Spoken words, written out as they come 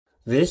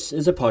This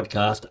is a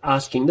podcast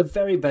asking the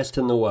very best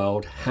in the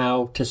world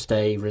how to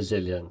stay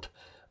resilient.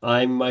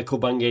 I'm Michael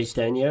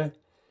Bungay-Stanier,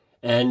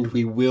 and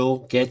we will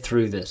get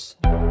through this.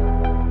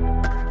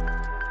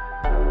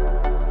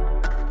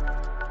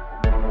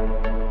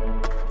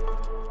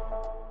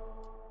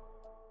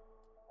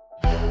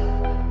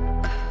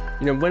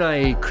 When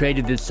I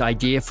created this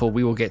idea for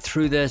We Will Get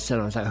Through This,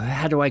 and I was like,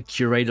 how do I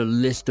curate a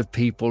list of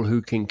people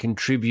who can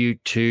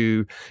contribute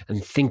to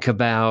and think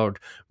about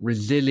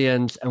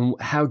resilience, and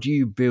how do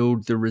you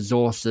build the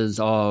resources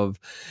of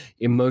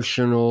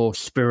emotional,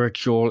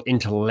 spiritual,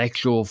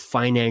 intellectual,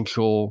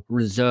 financial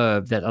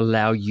reserve that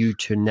allow you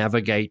to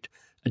navigate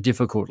a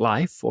difficult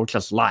life, or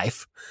just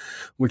life,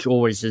 which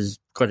always has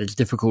got its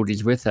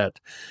difficulties with it.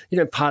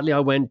 Partly I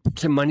went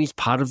to money's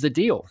part of the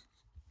deal.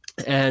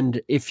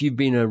 And if you've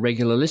been a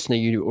regular listener,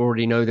 you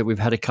already know that we've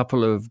had a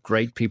couple of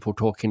great people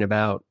talking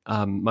about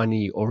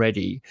money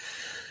already.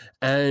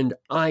 And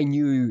I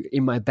knew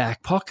in my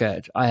back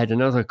pocket, I had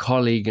another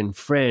colleague and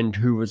friend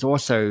who was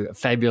also a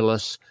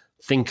fabulous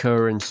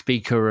thinker and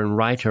speaker and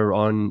writer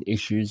on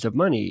issues of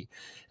money.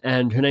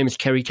 And her name is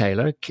Kerry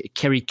Taylor,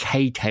 Kerry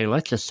K.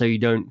 Taylor, just so you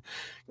don't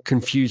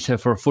confuse her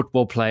for a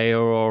football player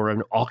or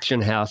an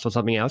auction house or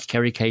something else,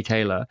 Kerry K.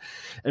 Taylor.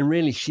 And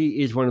really, she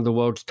is one of the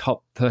world's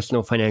top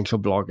personal financial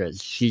bloggers.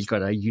 She's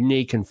got a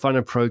unique and fun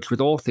approach with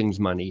all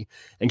things money,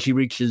 and she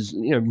reaches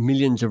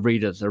millions of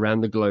readers around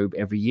the globe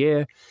every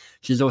year.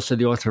 She's also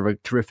the author of a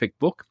terrific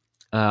book,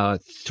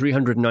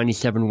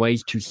 397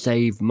 Ways to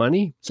Save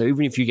Money. So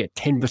even if you get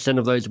 10%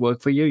 of those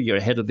work for you, you're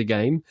ahead of the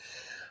game.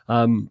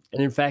 And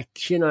in fact,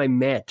 she and I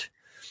met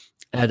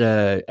at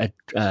a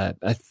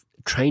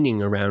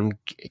training around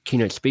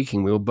keynote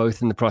speaking. We were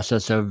both in the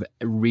process of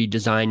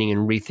redesigning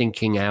and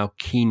rethinking our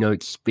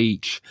keynote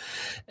speech,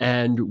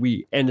 and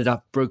we ended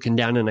up broken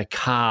down in a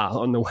car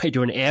on the way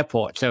to an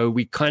airport. So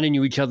we kind of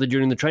knew each other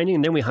during the training,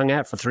 and then we hung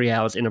out for 3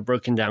 hours in a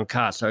broken down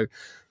car. So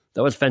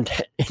that was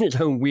fantastic in its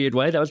own weird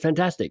way. That was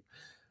fantastic,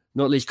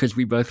 not least because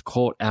we both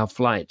caught our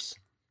flights.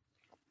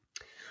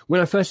 When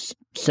I first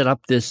set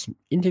up this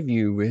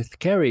interview with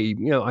Kerry,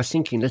 I was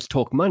thinking, let's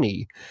talk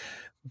money.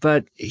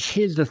 But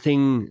here's the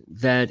thing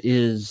that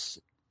is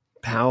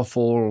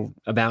powerful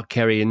about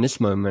Kerry in this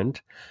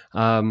moment.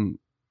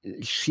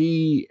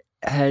 She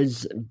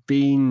has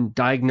been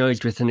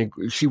diagnosed with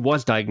she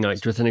was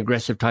diagnosed with an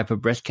aggressive type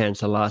of breast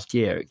cancer last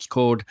year. It's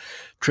called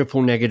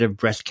triple negative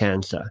breast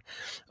cancer.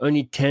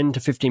 Only 10 to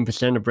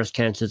 15% of breast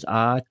cancers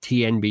are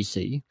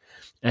TNBC.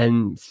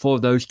 And for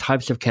those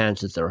types of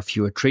cancers, there are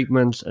fewer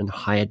treatments and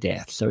higher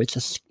deaths. So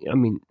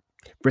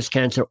breast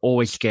cancer,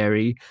 always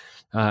scary.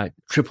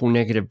 Triple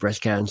negative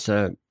breast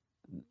cancer,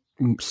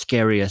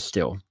 scarier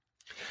still.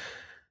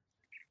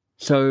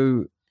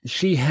 So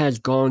she has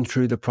gone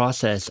through the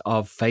process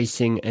of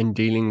facing and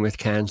dealing with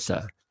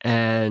cancer.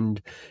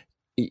 And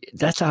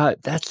that's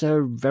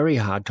a very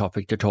hard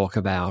topic to talk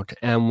about,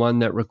 and one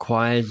that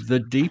requires the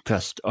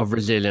deepest of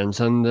resilience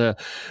and the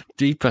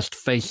deepest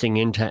facing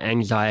into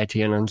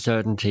anxiety and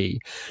uncertainty.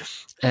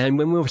 And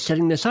when we were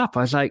setting this up,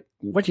 I was like,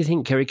 what do you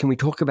think, Kerry? Can we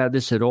talk about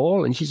this at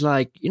all? And she's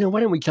like, why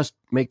don't we just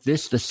make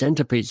this the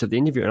centerpiece of the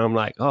interview? And I'm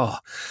like,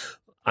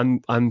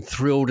 I'm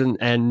thrilled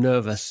and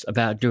nervous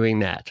about doing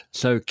that.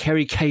 So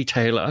Kerry K.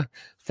 Taylor,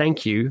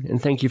 thank you.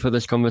 And thank you for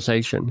this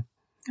conversation.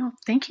 Oh,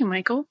 thank you,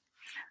 Michael.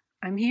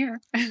 I'm here.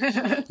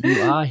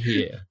 You are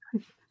here.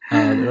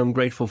 And I'm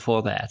grateful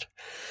for that.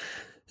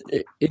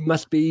 It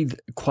must be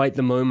quite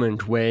the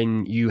moment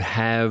when you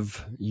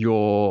have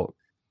your,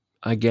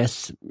 I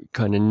guess,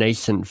 kind of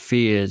nascent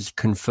fears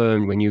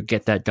confirmed when you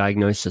get that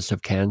diagnosis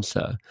of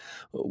cancer.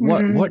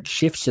 What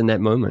shifts in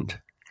that moment?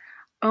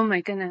 Oh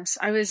my goodness.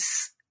 I was,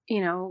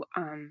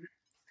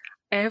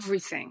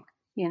 everything,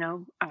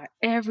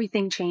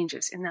 everything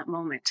changes in that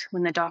moment.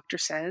 When the doctor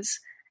says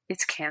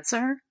it's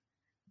cancer,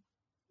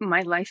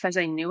 my life as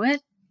I knew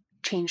it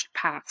changed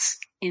paths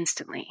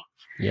instantly.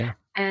 Yeah.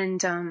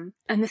 And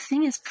the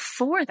thing is,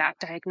 before that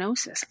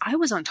diagnosis, I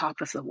was on top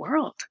of the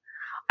world.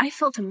 I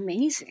felt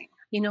amazing.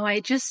 I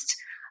had just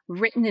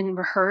written and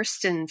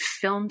rehearsed and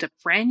filmed a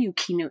brand new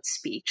keynote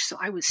speech. So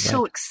I was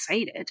so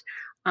excited.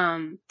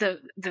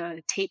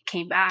 The tape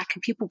came back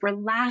and people were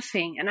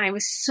laughing, and I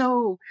was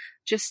so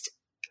just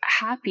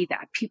happy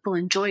that people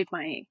enjoyed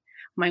my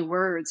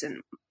words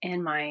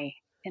and my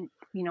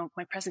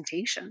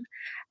presentation.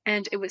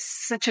 And it was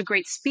such a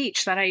great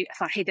speech that I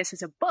thought, hey, this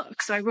is a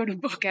book. So I wrote a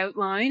book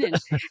outline and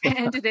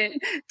handed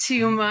it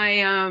to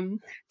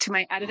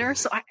my editor.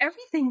 So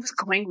everything was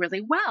going really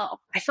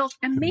well. I felt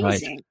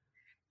amazing,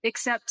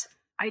 except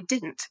I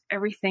didn't.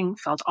 Everything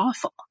felt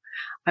awful.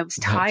 I was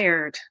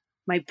tired.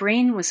 My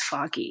brain was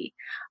foggy.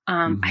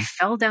 I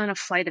fell down a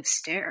flight of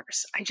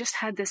stairs. I just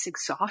had this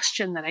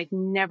exhaustion that I'd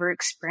never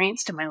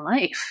experienced in my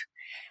life.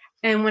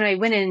 And when I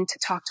went in to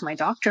talk to my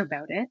doctor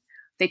about it,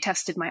 they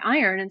tested my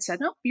iron and said,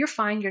 no, you're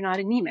fine. You're not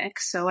anemic.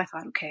 So I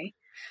thought, okay.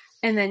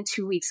 And then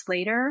 2 weeks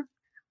later,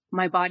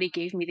 my body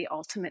gave me the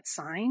ultimate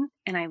sign,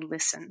 and I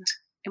listened.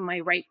 In my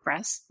right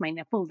breast, my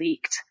nipple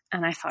leaked.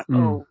 And I thought,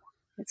 oh,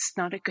 it's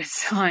not a good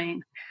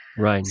sign.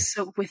 Right.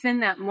 So within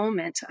that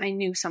moment, I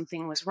knew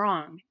something was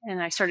wrong.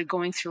 And I started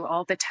going through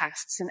all the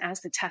tests. And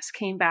as the tests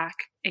came back,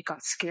 it got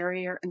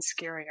scarier and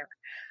scarier.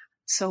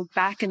 So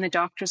back in the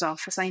doctor's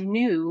office, I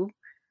knew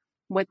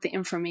what the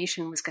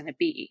information was going to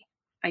be.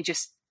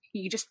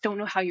 You just don't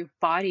know how your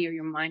body or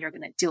your mind are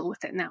going to deal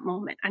with it in that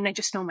moment. And I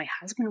just know my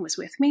husband was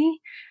with me,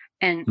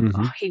 and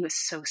he was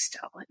so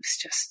still. It was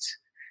just,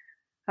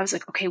 I was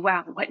like, okay,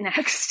 wow, what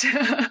next?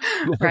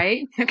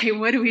 Right? Okay,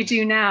 what do we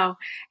do now?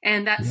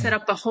 And that set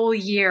up a whole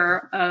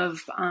year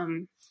of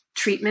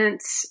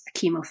treatments,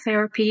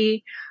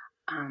 chemotherapy,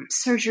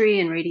 surgery,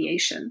 and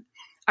radiation.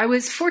 I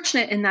was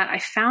fortunate in that I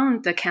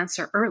found the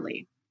cancer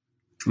early.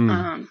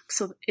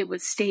 So it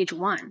was stage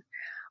 1.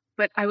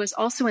 But I was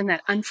also in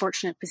that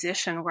unfortunate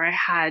position where I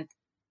had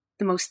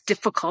the most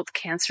difficult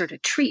cancer to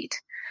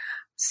treat.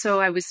 So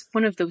I was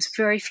one of those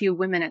very few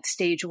women at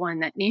stage 1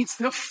 that needs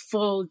the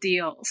full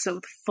deal. So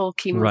the full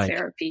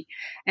chemotherapy.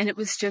 Right. And it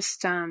was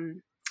just,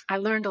 I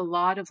learned a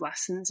lot of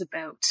lessons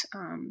about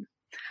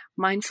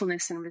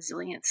mindfulness and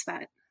resilience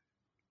that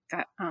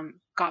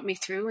got me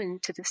through,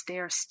 and to this day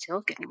are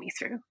still getting me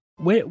through.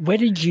 Where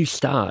did you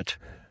start?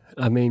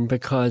 I mean,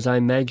 because I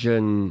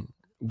imagine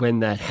when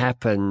that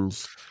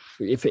happens,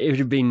 if it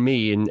had been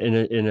me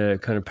in a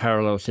kind of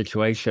parallel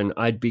situation,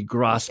 I'd be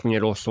grasping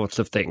at all sorts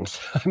of things.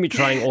 I'd be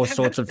trying all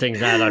sorts of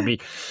things out.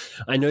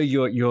 I know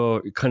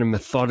you're kind of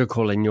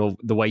methodical in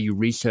the way you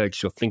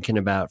research. You're thinking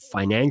about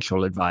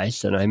financial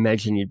advice, and I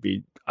imagine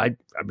I'd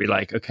be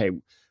like, okay,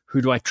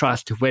 who do I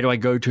trust? Where do I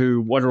go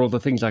to? What are all the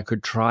things I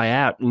could try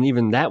out? And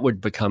even that would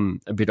become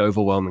a bit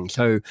overwhelming.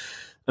 So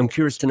I'm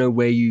curious to know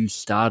where you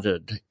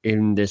started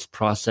in this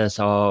process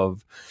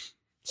of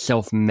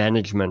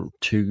self-management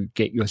to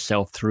get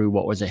yourself through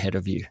what was ahead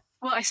of you.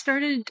 Well, I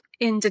started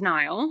in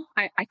denial.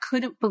 I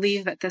couldn't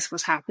believe that this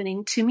was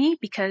happening to me,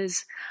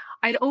 because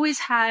I'd always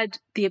had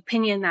the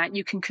opinion that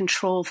you can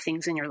control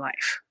things in your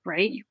life,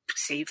 right? You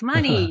save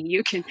money,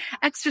 you can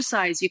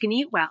exercise, you can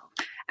eat well.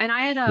 And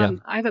I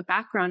have a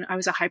background. I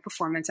was a high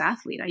performance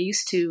athlete. I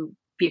used to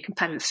be a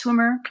competitive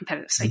swimmer,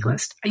 competitive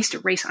cyclist. I used to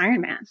race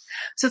Ironman.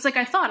 So it's like,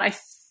 I thought I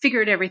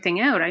figured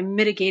everything out. I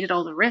mitigated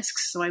all the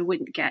risks so I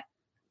wouldn't get,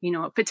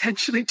 a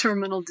potentially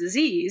terminal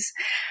disease.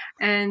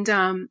 And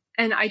I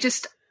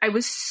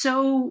was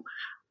so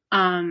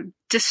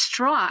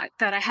distraught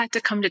that I had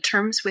to come to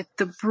terms with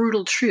the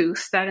brutal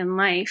truth that in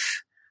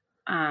life,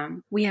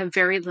 we have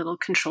very little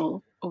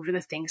control over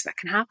the things that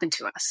can happen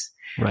to us.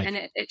 Right.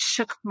 And it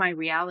shook my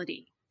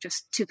reality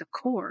just to the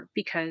core,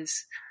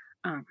 because,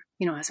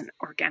 as an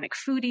organic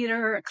food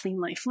eater, a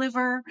clean life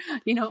liver,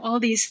 all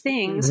these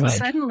things,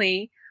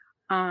 suddenly,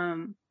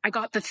 I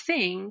got the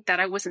thing that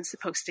I wasn't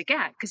supposed to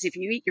get, because if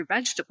you eat your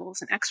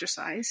vegetables and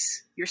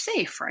exercise, you're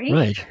safe, right?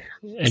 Right.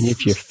 And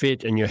if you're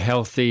fit and you're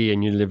healthy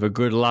and you live a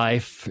good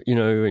life,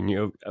 and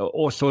you're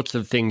all sorts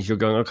of things, you're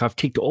going, okay, I've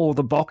ticked all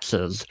the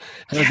boxes.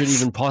 How is it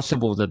even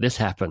possible that this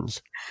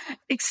happens?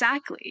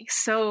 Exactly.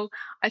 So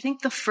I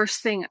think the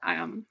first thing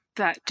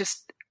that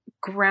just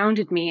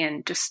grounded me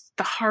in just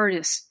the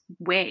hardest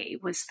way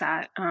was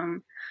that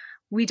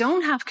we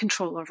don't have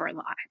control over our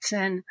lives.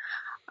 And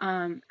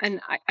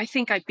I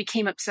think I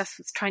became obsessed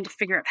with trying to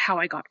figure out how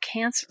I got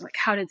cancer. Like,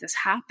 how did this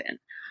happen?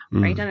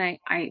 Right. And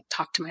I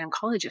talked to my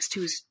oncologist,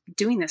 who's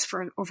doing this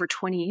for over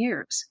 20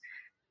 years.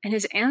 And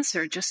his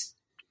answer just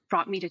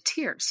brought me to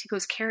tears. He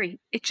goes, Carrie,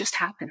 it just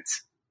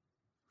happens.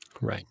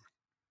 Right.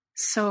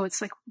 So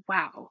it's like,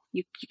 wow,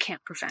 you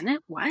can't prevent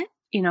it. What?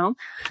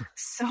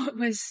 So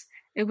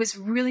it was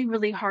really,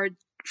 really hard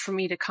for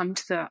me to come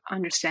to the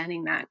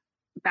understanding that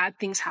bad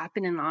things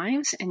happen in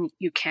lives and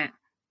you can't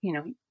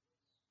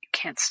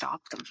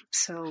stop them.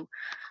 So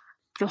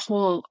the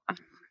whole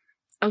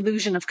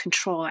illusion of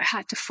control, I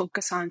had to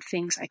focus on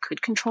things I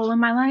could control in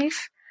my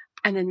life,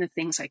 and then the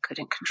things I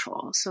couldn't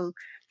control. So,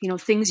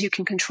 things you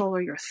can control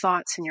are your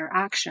thoughts and your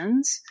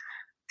actions.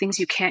 Things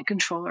you can't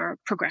control are a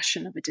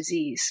progression of a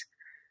disease.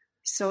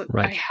 So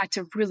I had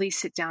to really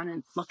sit down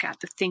and look at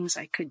the things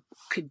I could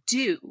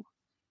do,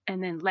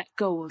 and then let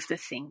go of the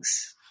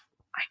things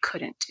I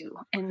couldn't do.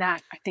 And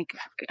that, I think,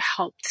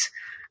 helped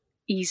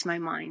ease my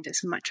mind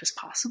as much as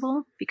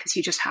possible, because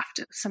you just have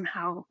to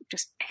somehow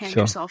just hand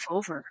yourself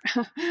over.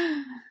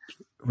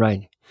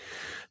 Right.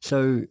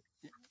 So,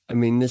 I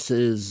mean,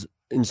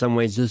 in some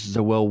ways, this is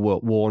a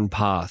well-worn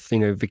path.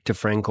 Viktor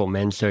Frankl,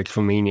 Man's Search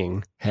for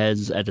Meaning,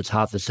 has at its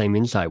heart the same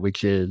insight,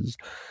 which is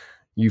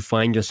you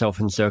find yourself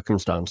in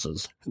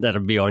circumstances that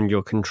are beyond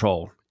your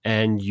control,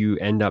 and you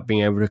end up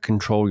being able to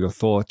control your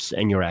thoughts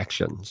and your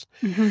actions.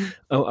 Mm-hmm.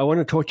 I want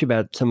to talk to you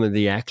about some of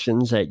the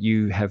actions that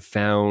you have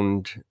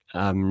found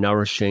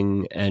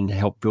nourishing and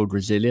help build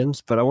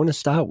resilience, but I want to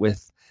start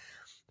with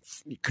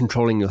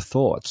controlling your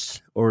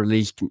thoughts, or at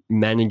least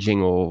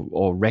managing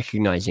or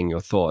recognizing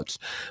your thoughts.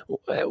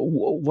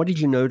 What did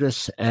you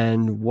notice,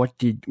 and what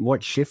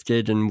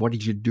shifted, and what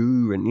did you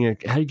do, and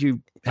how did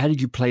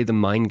you play the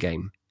mind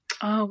game?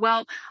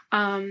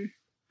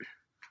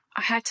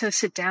 I had to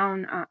sit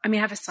down. I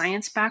have a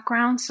science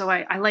background, so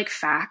I like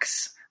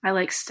facts. I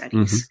like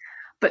studies,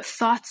 but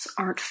thoughts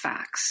aren't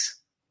facts.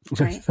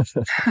 right?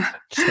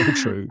 So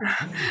true.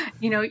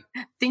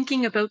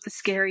 Thinking about the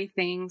scary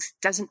things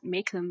doesn't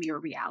make them your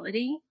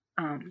reality.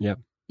 Yep.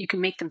 You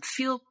can make them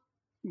feel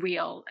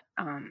real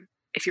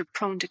if you're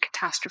prone to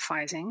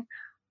catastrophizing.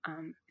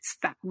 It's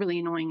that really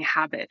annoying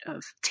habit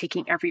of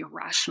taking every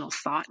irrational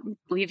thought and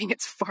believing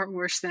it's far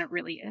worse than it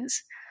really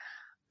is.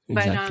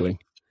 Exactly.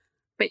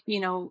 But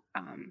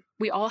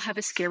we all have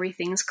a scary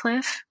things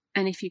cliff.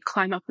 And if you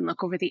climb up and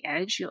look over the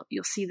edge,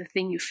 you'll see the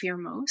thing you fear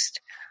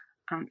most.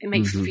 It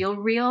might feel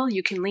real.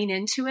 You can lean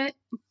into it,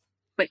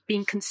 but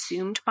being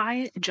consumed by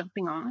it,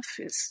 jumping off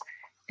is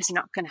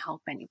not going to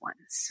help anyone.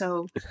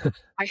 So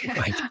I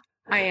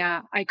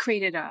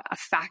created a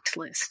fact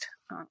list,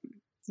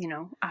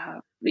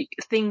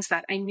 things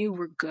that I knew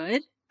were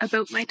good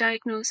about my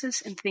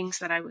diagnosis and things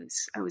that I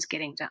was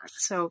getting done.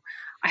 So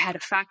I had a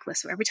fact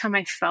list. So every time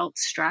I felt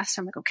stressed,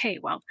 I'm like, okay,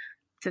 well,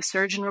 the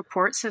surgeon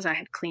report says I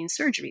had clean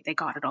surgery. They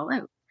got it all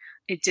out.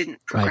 It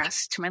didn't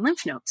progress to my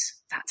lymph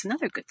nodes. That's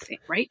another good thing,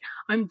 right?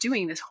 I'm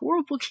doing this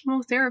horrible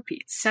chemotherapy.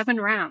 It's 7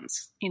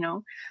 rounds,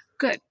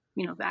 good.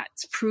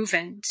 That's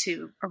proven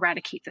to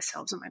eradicate the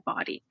cells in my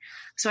body.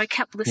 So I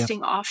kept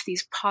listing off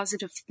these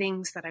positive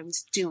things that I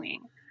was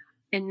doing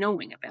and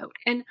knowing about.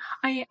 And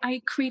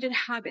I created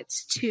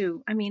habits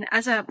too. I mean,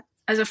 as a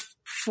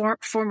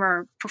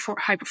former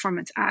high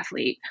performance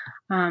athlete,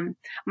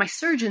 my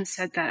surgeon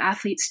said that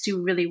athletes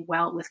do really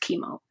well with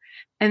chemo.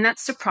 And that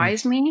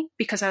surprised me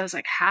because I was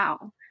like,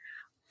 how?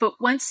 But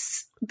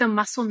once the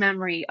muscle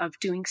memory of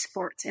doing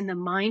sports and the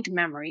mind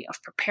memory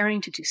of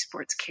preparing to do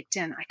sports kicked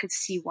in, I could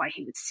see why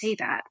he would say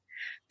that.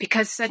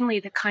 Because suddenly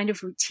the kind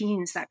of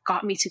routines that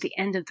got me to the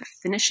end of the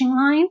finishing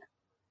line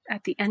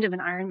at the end of an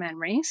Ironman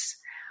race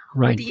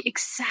were the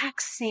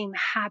exact same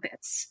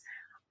habits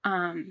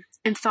and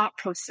thought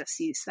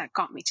processes that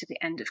got me to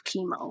the end of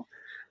chemo.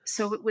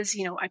 So it was,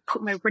 I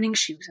put my running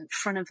shoes in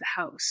front of the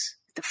house,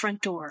 at the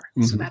front door,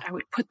 so that I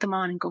would put them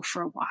on and go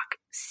for a walk.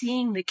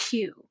 Seeing the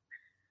cue,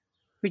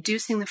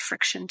 reducing the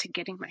friction to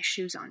getting my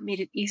shoes on made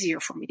it easier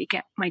for me to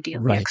get my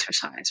daily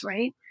exercise,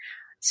 right?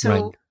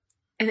 So,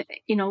 and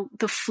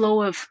the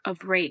flow of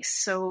race.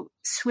 So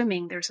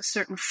swimming, there's a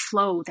certain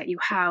flow that you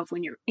have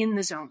when you're in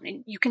the zone.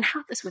 And you can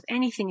have this with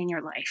anything in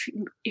your life.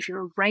 If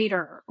you're a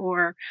writer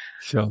or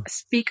a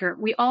speaker,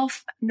 we all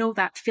know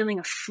that feeling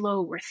of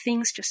flow where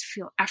things just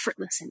feel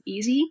effortless and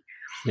easy.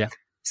 Yeah.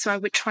 So I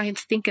would try and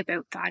think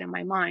about that in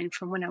my mind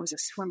from when I was a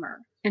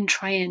swimmer and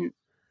try and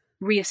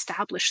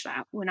reestablish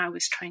that when I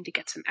was trying to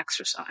get some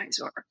exercise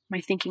or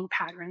my thinking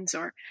patterns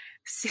or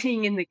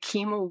sitting in the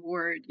chemo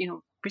ward,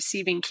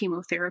 receiving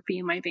chemotherapy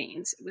in my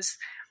veins. It was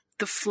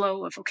the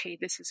flow of, okay,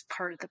 this is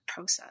part of the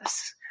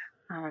process.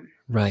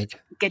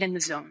 Get in the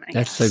zone, I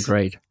guess. That's so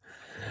great.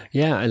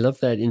 Yeah, I love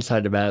that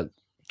insight about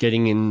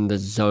getting in the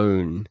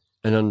zone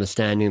and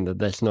understanding that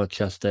that's not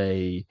just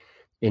a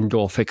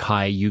endorphic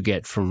high you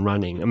get from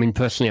running. I mean,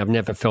 personally, I've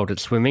never felt it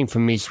swimming. For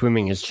me,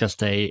 swimming is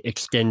just a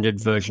extended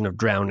version of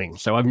drowning.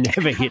 So I've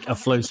never hit a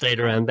flow state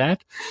around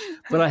that.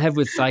 But I have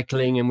with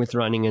cycling and with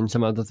running and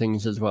some other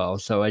things as well.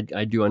 So I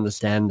do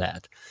understand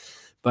that.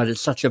 But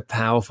it's such a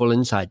powerful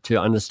insight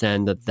to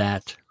understand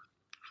that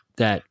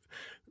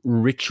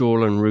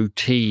ritual and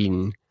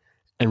routine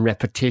and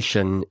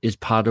repetition is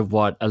part of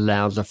what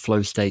allows a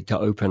flow state to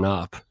open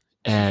up.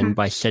 And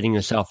by setting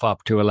yourself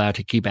up to allow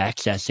to keep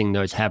accessing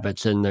those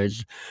habits and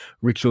those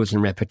rituals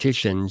and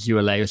repetitions, you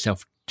allow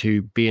yourself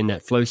to be in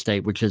that flow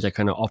state, which is a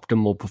kind of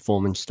optimal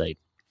performance state.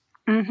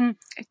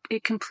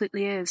 It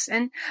completely is.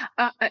 And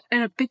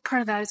a big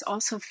part of that is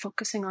also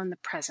focusing on the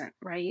present,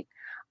 right?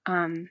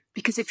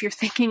 Because if you're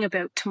thinking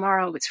about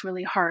tomorrow, it's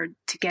really hard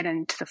to get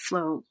into the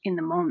flow in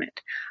the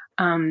moment.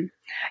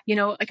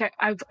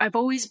 I've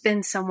always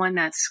been someone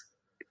that's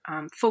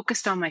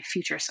focused on my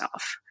future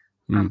self.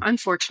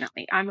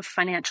 Unfortunately, I'm a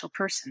financial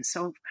person.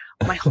 So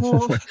my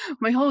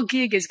whole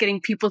gig is getting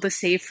people to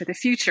save for the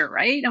future,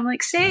 right? I'm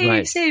like,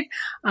 save.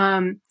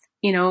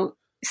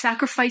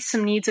 Sacrifice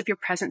some needs of your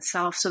present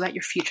self so that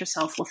your future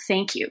self will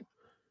thank you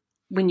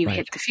when you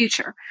hit the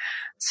future.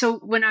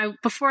 So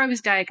before I was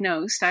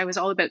diagnosed, I was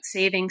all about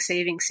save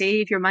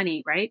your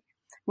money, right?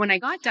 When I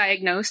got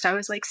diagnosed, I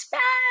was like,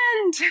 spend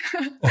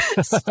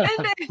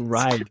it.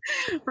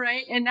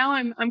 Right. And now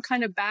I'm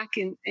kind of back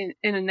in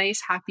a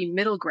nice, happy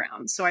middle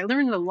ground. So I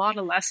learned a lot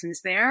of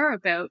lessons there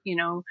about,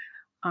 you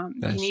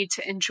need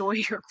to enjoy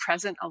your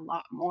present a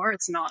lot more.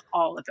 It's not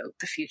all about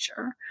the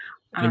future.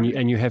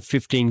 And you have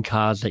 15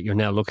 cars that you're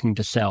now looking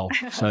to sell.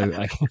 So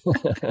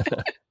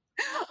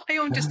I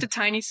own just a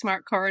tiny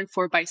smart car and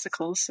 4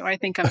 bicycles. So I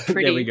think I'm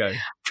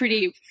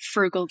pretty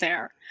frugal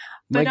there.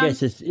 My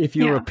guess is if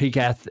you're a peak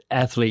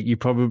athlete,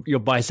 your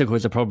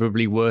bicycles are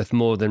probably worth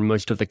more than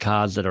most of the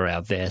cars that are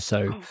out there.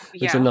 So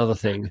it's another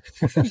thing.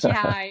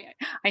 I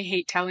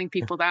hate telling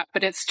people that,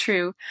 but it's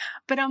true.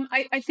 But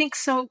I think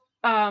so.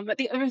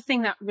 The other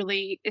thing that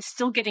really is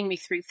still getting me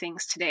through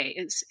things today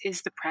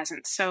is the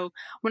present. So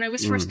when I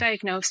was first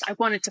diagnosed, I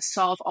wanted to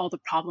solve all the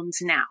problems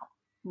now.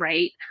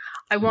 Right.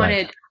 I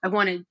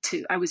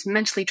was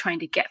mentally trying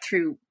to get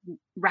through,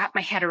 wrap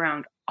my head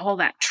around all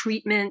that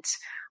treatment,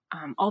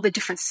 all the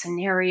different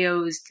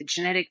scenarios, the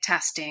genetic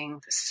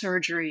testing, the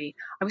surgery.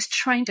 I was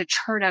trying to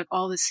chart out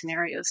all the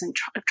scenarios and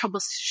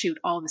troubleshoot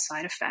all the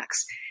side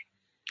effects.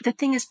 The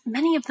thing is,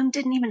 many of them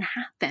didn't even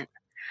happen.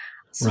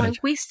 So Right. I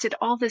wasted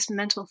all this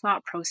mental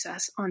thought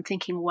process on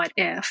thinking what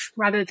if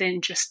rather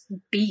than just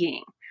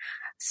being.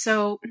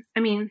 So, I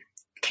mean,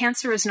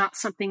 cancer is not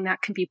something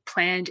that can be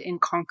planned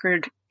and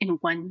conquered in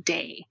one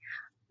day.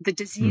 The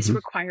disease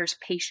requires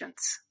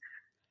patience.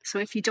 So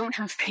if you don't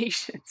have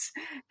patience,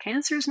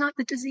 cancer is not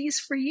the disease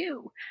for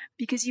you,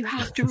 because you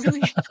have to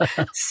really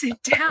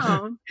sit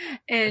down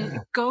and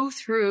go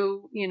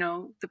through,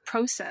 the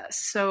process.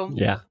 So,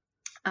 Yeah.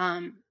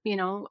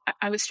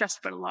 I was stressed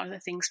about a lot of the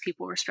things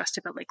people were stressed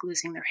about, like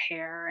losing their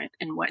hair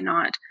and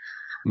whatnot,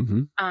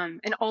 Mm-hmm.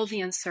 and all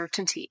the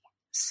uncertainty.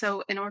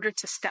 So in order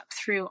to step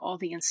through all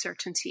the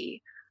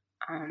uncertainty,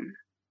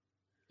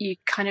 you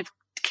kind of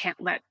can't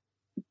let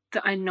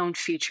the unknown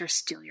future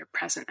steal your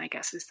present, I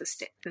guess is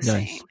the Nice.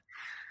 saying.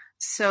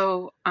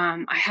 So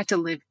I had to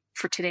live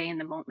for today in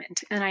the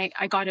moment. And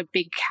I got a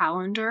big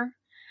calendar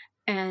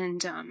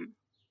and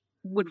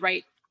would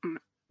write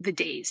the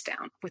days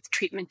down with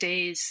treatment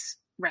days,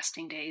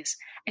 resting days.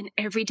 And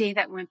every day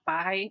that went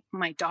by,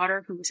 my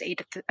daughter, who was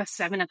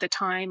 7 at the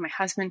time, my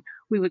husband,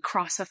 we would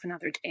cross off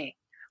another day.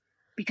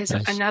 Because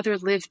Nice. another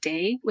lived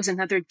day was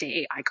another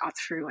day I got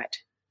through it.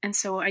 And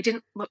so I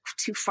didn't look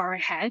too far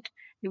ahead.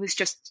 It was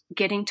just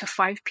getting to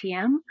 5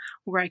 p.m.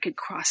 where I could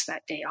cross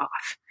that day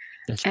off.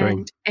 That's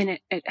great. And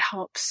it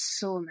helps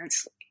so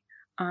immensely.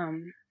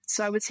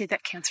 So I would say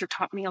that cancer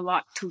taught me a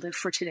lot to live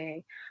for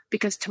today,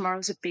 because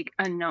tomorrow's a big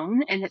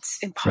unknown and it's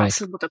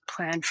impossible to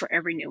plan for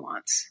every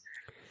nuance.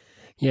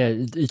 Yeah,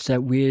 it's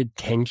that weird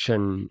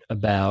tension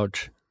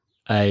about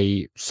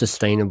a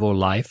sustainable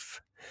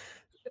life.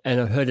 And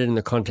I've heard it in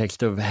the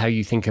context of how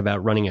you think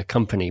about running a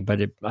company, but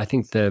I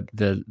think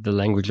the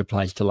language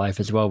applies to life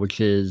as well, which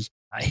is,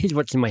 here's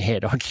what's in my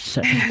head. I'll just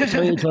say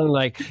it's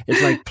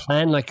like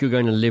plan like you're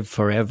going to live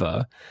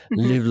forever,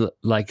 live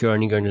like you're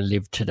only going to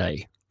live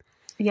today.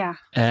 Yeah.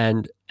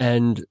 And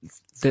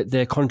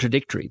they're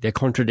contradictory. They're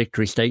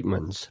contradictory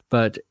statements,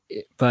 but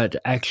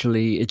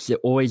actually it's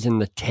always in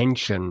the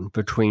tension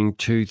between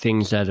two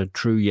things that are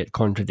true yet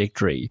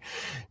contradictory.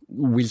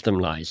 Wisdom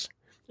lies.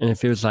 And it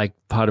feels like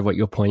part of what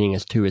you're pointing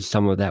us to is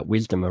some of that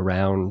wisdom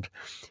around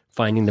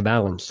finding the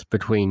balance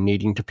between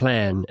needing to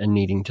plan and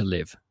needing to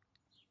live.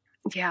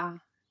 Yeah.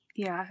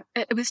 Yeah.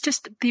 It was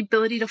just the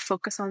ability to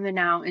focus on the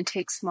now and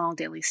take small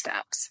daily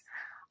steps.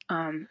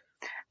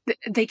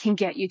 They can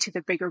get you to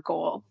the bigger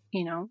goal,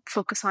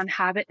 focus on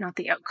habit, not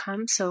the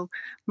outcome. So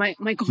my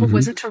goal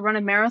wasn't to run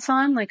a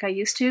marathon like I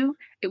used to.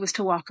 It was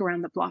to walk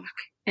around the block.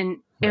 And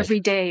every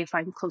day, if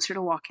I'm closer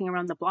to walking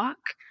around the block,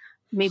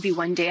 maybe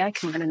one day I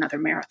can run another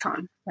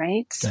marathon,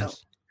 right? So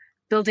Yes.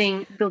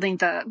 building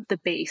the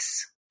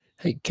base.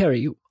 Hey,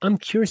 Kerry, I'm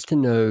curious to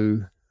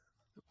know,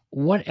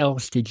 what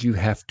else did you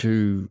have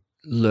to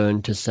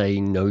learn to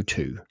say no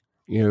to?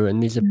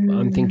 And these are,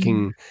 I'm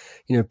thinking,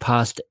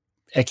 past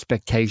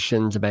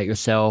expectations about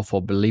yourself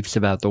or beliefs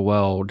about the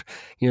world.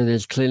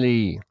 There's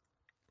clearly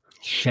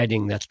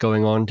shedding that's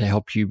going on to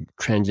help you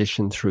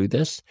transition through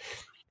this.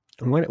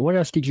 What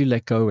else did you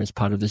let go as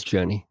part of this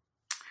journey?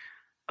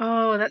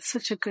 Oh, that's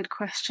such a good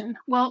question.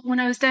 Well, when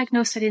I was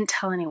diagnosed, I didn't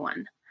tell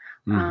anyone.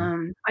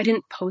 I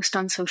didn't post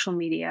on social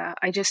media.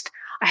 I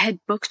had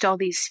booked all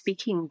these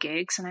speaking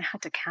gigs and I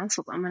had to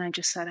cancel them. And I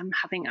just said, I'm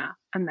having a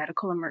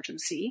medical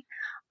emergency.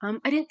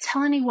 I didn't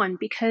tell anyone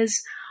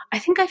because I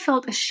think I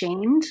felt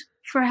ashamed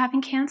for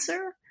having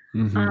cancer.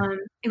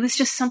 It was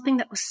just something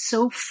that was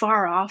so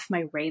far off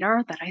my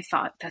radar that I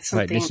thought that's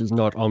something. Right, this is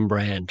not on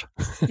brand.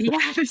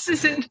 Yeah, this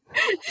isn't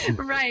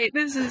right.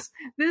 This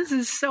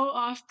is so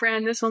off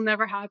brand. This will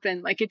never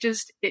happen. Like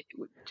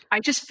I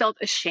just felt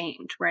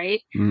ashamed,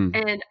 right?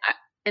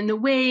 And the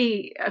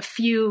way a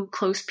few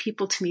close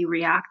people to me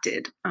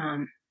reacted,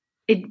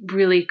 it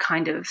really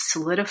kind of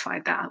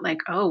solidified that.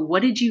 Like, oh,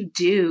 what did you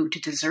do to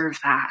deserve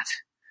that?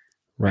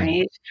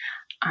 Right?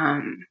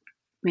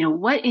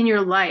 What in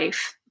your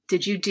life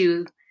did you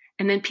do?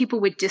 And then people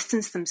would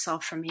distance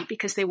themselves from me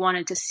because they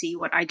wanted to see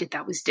what I did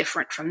that was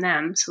different from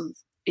them. So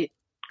it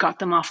got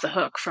them off the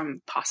hook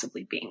from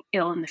possibly being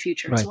ill in the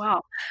future as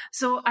well.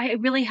 So I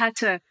really had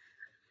to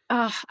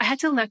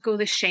let go of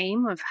the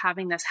shame of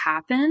having this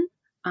happen,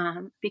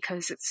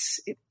 because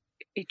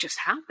it just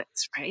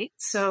happens, right?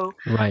 So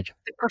the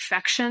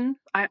perfection,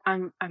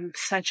 I'm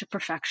such a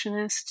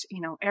perfectionist.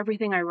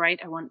 Everything I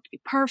write, I want it to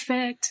be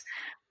perfect.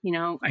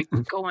 I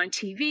go on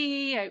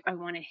TV, I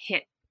want to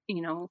hit,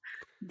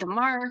 the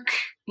mark,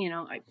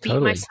 I beat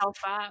myself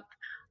up.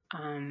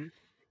 When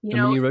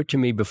you wrote to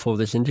me before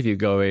this interview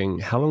going,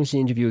 how long is the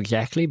interview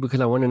exactly?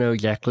 Because I want to know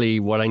exactly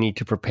what I need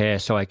to prepare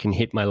so I can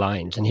hit my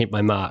lines and hit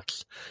my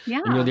marks.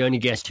 Yeah. And you're the only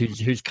guest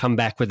who's come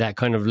back with that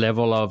kind of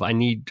level of, I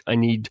need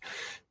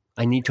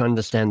to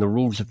understand the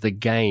rules of the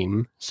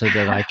game so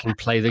that I can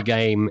play the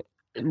game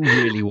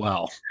really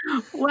well.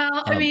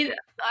 Well,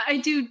 I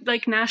do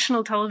like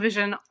national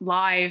television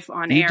live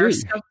on You air do.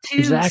 stuff too.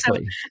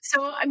 Exactly.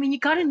 So I mean, you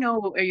got to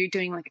know, are you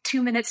doing like a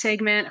 2-minute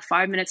segment, a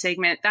 5-minute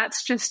segment?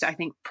 That's just, I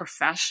think,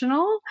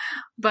 professional.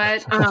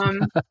 But,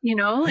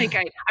 like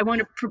I want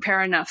to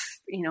prepare enough,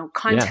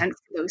 content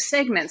for those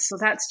segments. So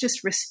that's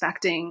just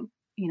respecting,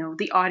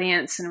 the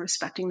audience and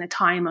respecting the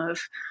time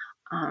of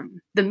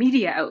the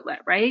media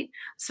outlet, right?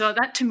 So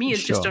that to me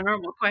is just a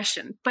normal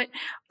question. But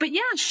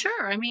yeah,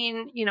 sure. I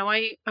mean,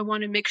 I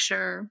want to make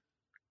sure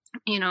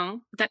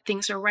that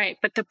things are right.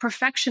 But the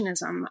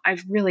perfectionism,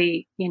 I've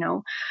really,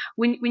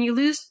 when you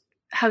lose,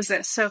 how's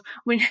this? So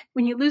when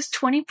you lose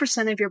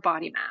 20% of your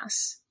body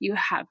mass, you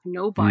have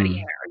no body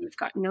hair, you've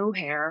got no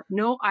hair,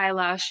 no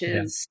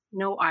eyelashes,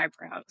 no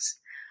eyebrows,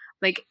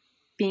 like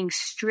being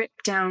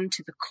stripped down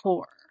to the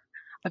core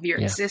of your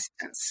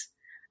existence.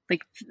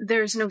 Like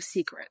there's no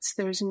secrets.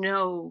 There's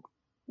no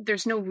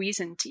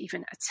reason to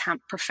even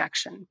attempt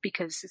perfection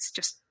because it's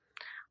just,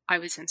 I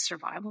was in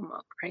survival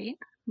mode, right?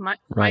 My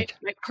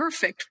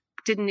perfect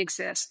didn't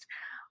exist.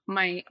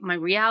 My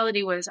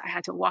reality was I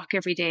had to walk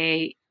every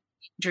day,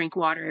 drink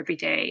water every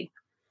day,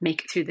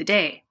 make it through the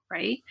day,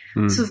 right?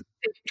 So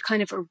it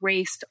kind of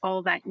erased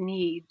all that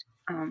need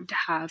to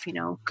have,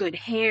 good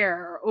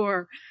hair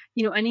or,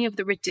 any of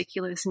the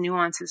ridiculous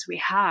nuances we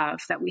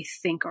have that we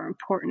think are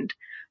important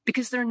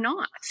because they're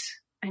not.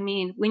 I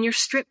mean, when you're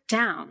stripped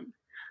down,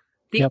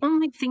 the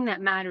only thing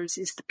that matters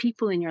is the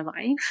people in your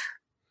life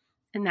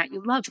and that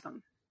you love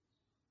them.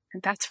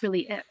 And that's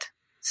really it.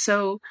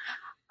 So,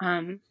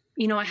 I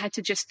had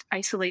to just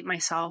isolate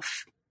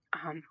myself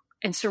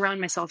and surround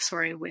myself,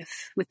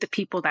 with the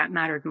people that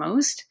mattered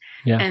most.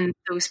 Yeah. And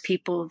those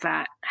people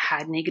that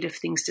had negative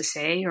things to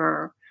say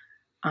or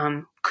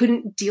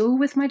couldn't deal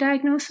with my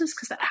diagnosis,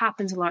 because that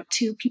happens a lot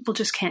too. People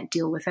just can't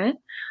deal with it.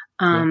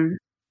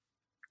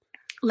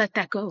 Let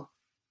that go.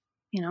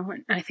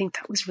 And I think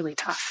that was really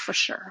tough for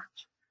sure.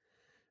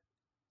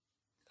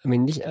 I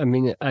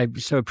mean, I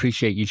so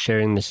appreciate you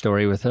sharing the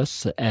story with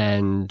us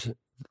and,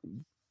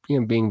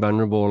 being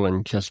vulnerable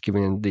and just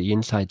giving the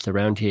insights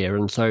around here.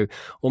 And so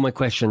all my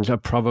questions are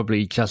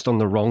probably just on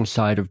the wrong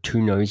side of too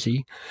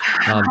nosy.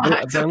 But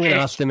I'm going to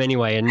ask them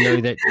anyway and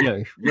know that,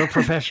 you're a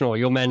professional.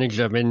 You'll manage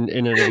them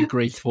in a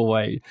graceful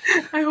way.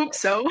 I hope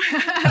so.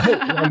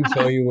 I'm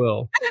sure you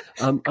will.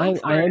 I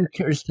am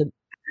curious to...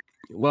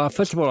 Well,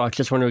 first of all, I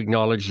just want to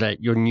acknowledge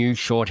that your new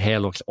short hair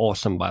looks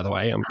awesome, by the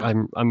way.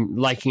 I'm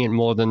liking it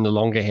more than the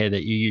longer hair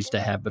that you used to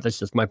have, but that's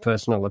just my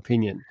personal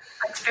opinion.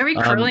 It's very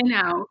curly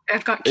now.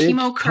 I've got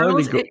chemo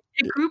curls. Totally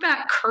it grew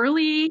back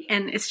curly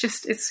and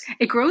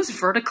it grows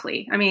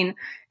vertically. I mean,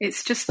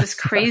 it's just this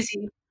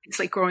crazy, it's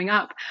like growing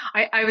up.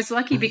 I was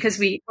lucky because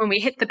when we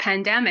hit the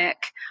pandemic,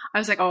 I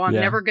was like, oh, I'm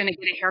never going to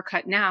get a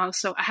haircut now.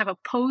 So I have a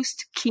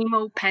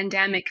post-chemo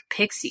pandemic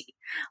pixie.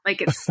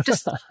 Like it's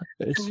just a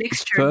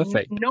mixture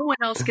perfect. No one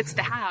else gets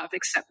to have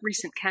except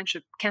recent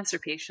cancer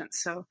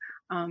patients. So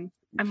I'm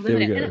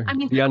living it. And, I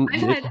mean,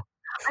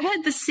 I've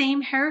had the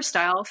same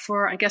hairstyle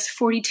for, I guess,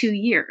 42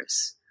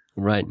 years.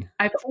 Right.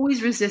 I've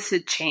always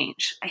resisted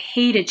change. I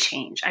hated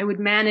change. I would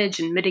manage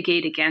and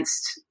mitigate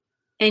against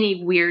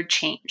any weird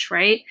change,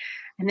 right?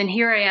 And then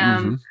here I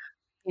am,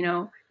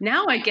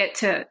 now I get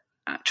to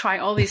try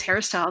all these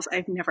hairstyles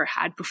I've never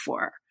had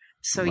before.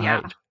 So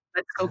yeah,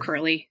 let's go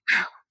curly.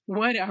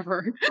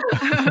 Whatever.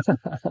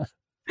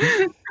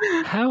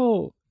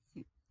 How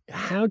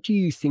do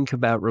you think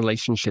about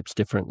relationships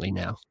differently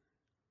now?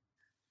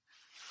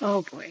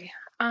 Oh boy.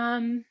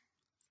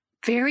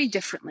 Very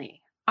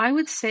differently. I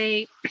would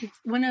say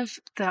one of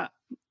the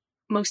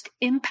most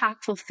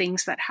impactful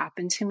things that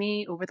happened to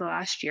me over the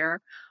last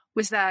year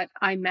was that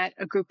I met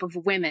a group of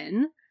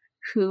women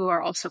who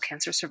are also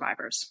cancer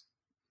survivors.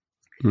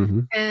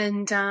 Mm-hmm.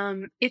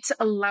 And it's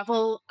a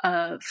level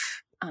of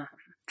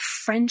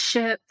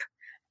friendship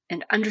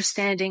and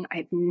understanding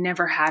I've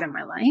never had in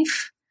my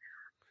life.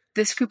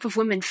 This group of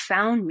women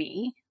found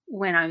me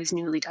when I was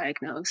newly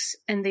diagnosed,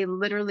 and they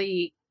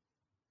literally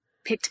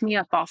picked me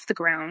up off the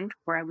ground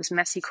where I was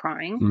messy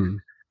crying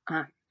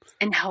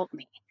and helped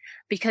me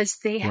because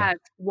they had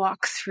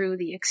walked through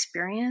the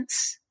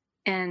experience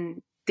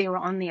and they were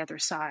on the other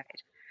side.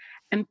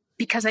 And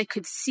because I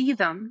could see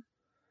them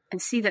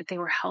and see that they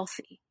were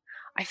healthy,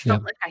 I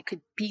felt like I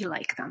could be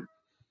like them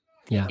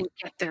and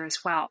get there as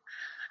well.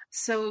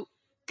 So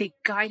they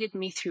guided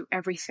me through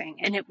everything.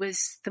 And it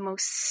was the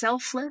most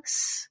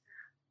selfless,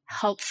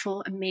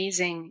 helpful,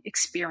 amazing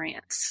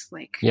experience.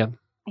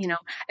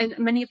 And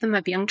many of them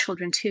have young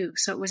children too.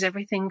 So it was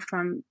everything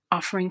from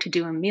offering to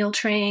do a meal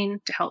train,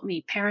 to help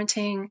me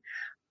parenting,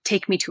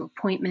 take me to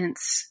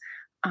appointments.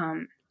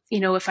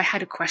 If I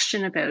had a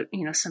question about,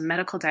 some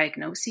medical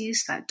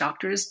diagnoses that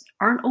doctors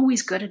aren't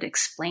always good at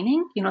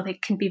explaining, they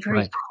can be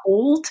very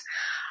cold.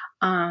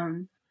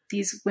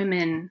 These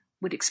women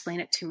would explain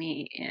it to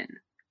me in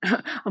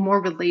a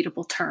more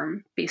relatable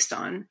term based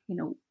on,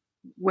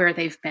 where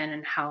they've been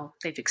and how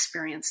they've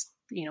experienced,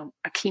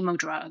 a chemo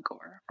drug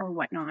or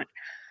whatnot.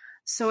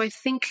 So I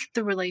think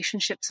the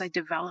relationships I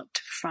developed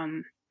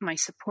from my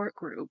support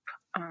group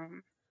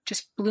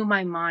just blew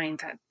my mind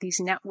that these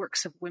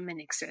networks of women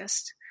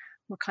exist.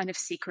 We're kind of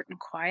secret and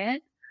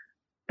quiet,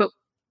 but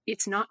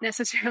it's not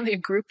necessarily a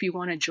group you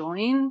want to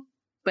join.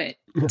 But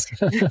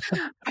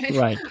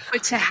right.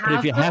 But to have, but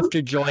if you have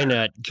to join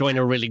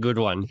a really good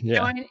one.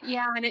 Yeah.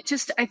 And it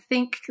just, I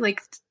think like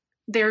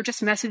they're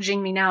just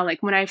messaging me now.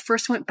 Like when I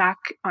first went back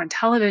on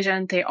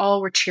television, they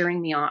all were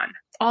cheering me on,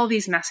 all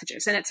these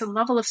messages. And it's a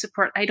level of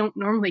support I don't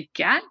normally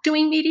get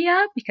doing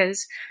media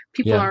because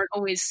people aren't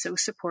always so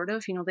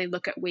supportive. You know, they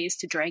look at ways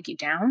to drag you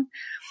down.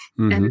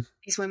 Mm-hmm. And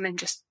these women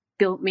just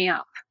built me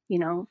up. You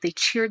know, they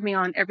cheered me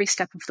on every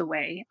step of the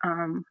way.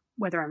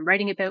 Whether I'm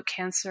writing about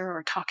cancer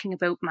or talking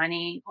about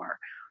money or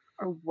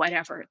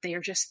whatever, they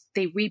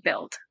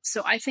rebuild.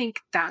 So I think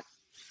that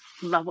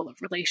level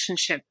of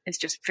relationship is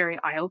just very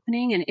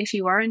eye-opening. And if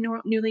you are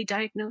newly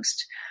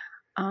diagnosed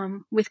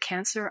with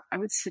cancer, I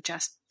would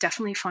suggest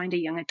definitely find a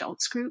young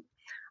adults group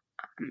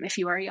if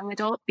you are a young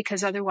adult,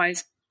 because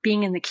otherwise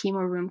being in the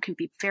chemo room can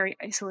be very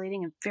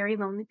isolating and very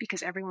lonely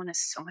because everyone is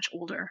so much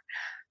older.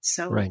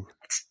 So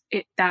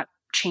that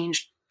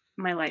changed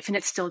my life, and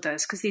it still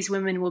does, because these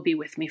women will be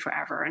with me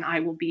forever and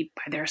I will be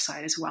by their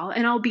side as well.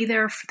 And I'll be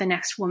there for the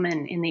next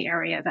woman in the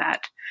area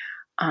that,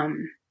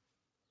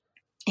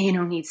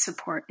 needs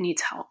support,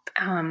 needs help.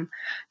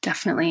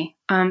 Definitely.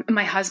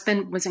 My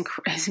husband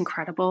is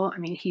incredible. I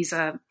mean, he's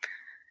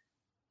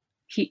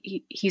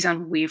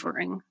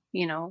unwavering.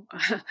 You know,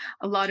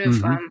 a lot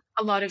of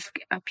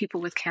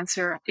people with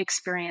cancer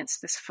experience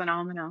this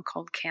phenomenon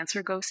called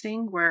cancer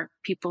ghosting, where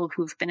people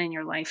who've been in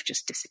your life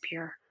just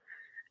disappear.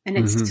 And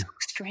it's so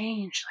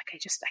strange. Like, I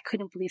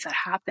couldn't believe that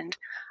happened.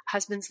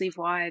 Husbands leave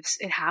wives.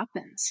 It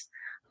happens.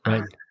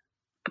 Right.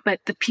 But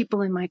the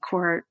people in my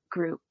core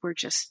group were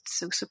just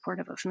so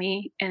supportive of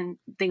me, and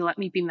they let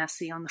me be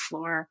messy on the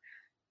floor.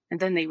 And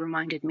then they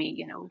reminded me,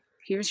 you know,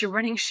 here's your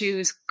running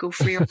shoes, go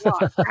for your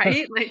walk,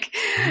 right? Like,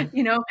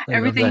 you know,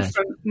 everything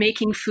from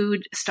making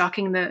food,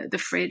 stocking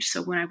the fridge.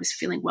 So when I was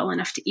feeling well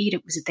enough to eat,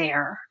 it was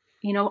there.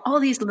 You know, all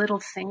these little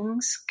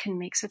things can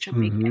make such a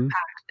big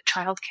impact.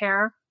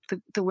 Childcare.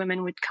 The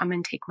women would come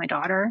and take my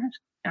daughter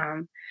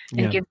and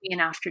give me an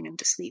afternoon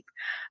to sleep.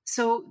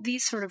 So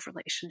these sort of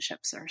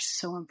relationships are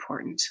so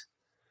important.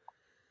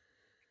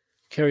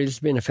 Kerry, this has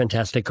been a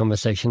fantastic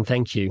conversation.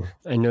 Thank you.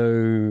 I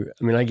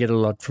get a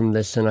lot from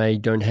this, and I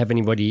don't have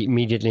anybody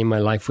immediately in my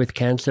life with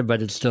cancer,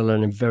 but it's still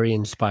a very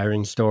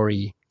inspiring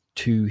story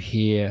to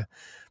hear,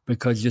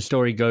 because your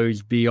story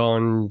goes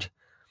beyond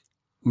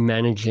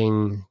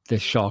managing the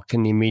shock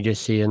and the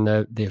immediacy and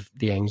the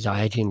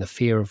anxiety and the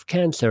fear of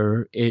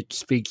cancer. It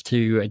speaks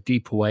to a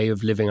deeper way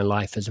of living a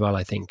life as well,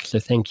 I think. So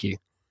thank you.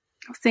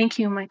 Thank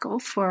you, Michael,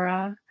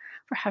 for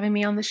having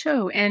me on the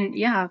show.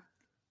 And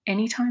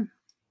anytime.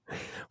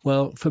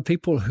 Well, for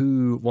people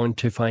who want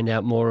to find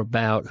out more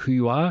about who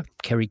you are,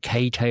 Kerry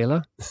K.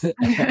 Taylor,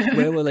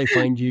 where will they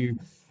find you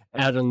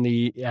out in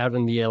the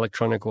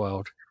electronic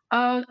world?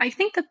 I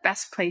think the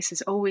best place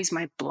is always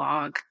my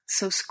blog.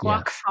 So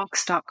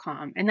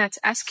squawkfox.com, and that's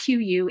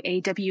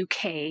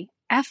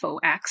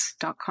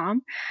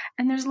SQUAWKFOX.com.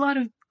 And there's a lot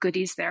of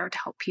goodies there to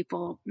help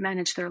people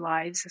manage their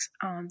lives,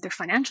 their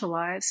financial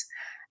lives,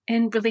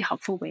 in really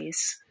helpful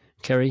ways.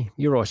 Kerry,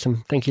 you're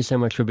awesome. Thank you so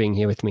much for being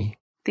here with me.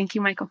 Thank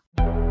you, Michael.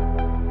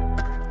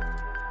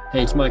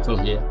 Hey, it's Michael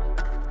here.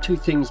 2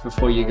 things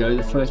before you go.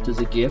 The first is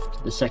a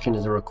gift. The second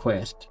is a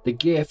request. The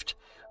gift,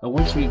 I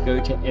want you to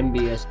go to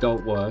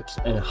mbs.works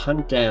and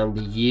hunt down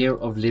The Year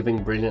of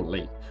Living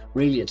Brilliantly.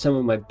 Really, it's some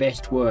of my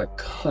best work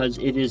because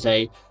it is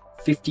a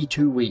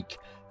 52-week,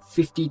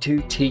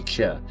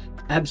 52-teacher,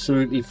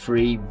 absolutely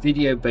free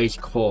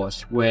video-based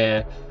course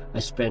where I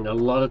spend a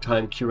lot of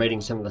time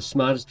curating some of the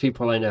smartest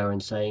people I know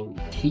and saying,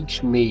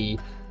 teach me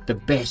the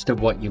best of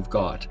what you've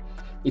got.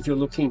 If you're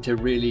looking to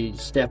really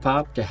step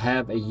up, to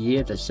have a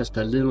year that's just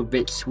a little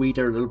bit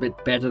sweeter, a little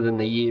bit better than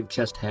the year you've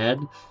just had,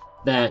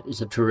 that is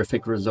a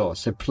terrific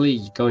resource. So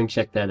please go and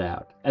check that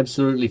out.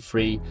 Absolutely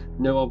free,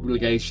 no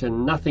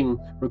obligation, nothing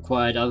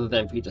required other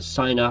than for you to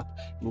sign up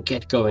and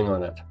get going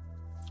on it.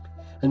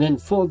 And then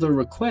for the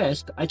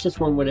request, I just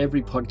want what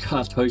every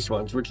podcast host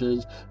wants, which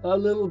is a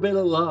little bit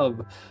of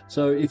love.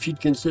 So if you'd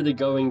consider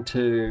going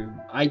to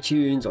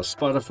iTunes or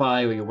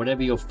Spotify or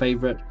whatever your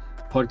favorite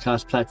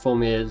podcast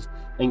platform is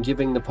and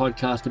giving the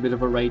podcast a bit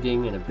of a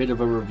rating and a bit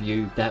of a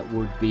review, that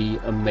would be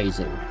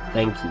amazing.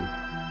 Thank you.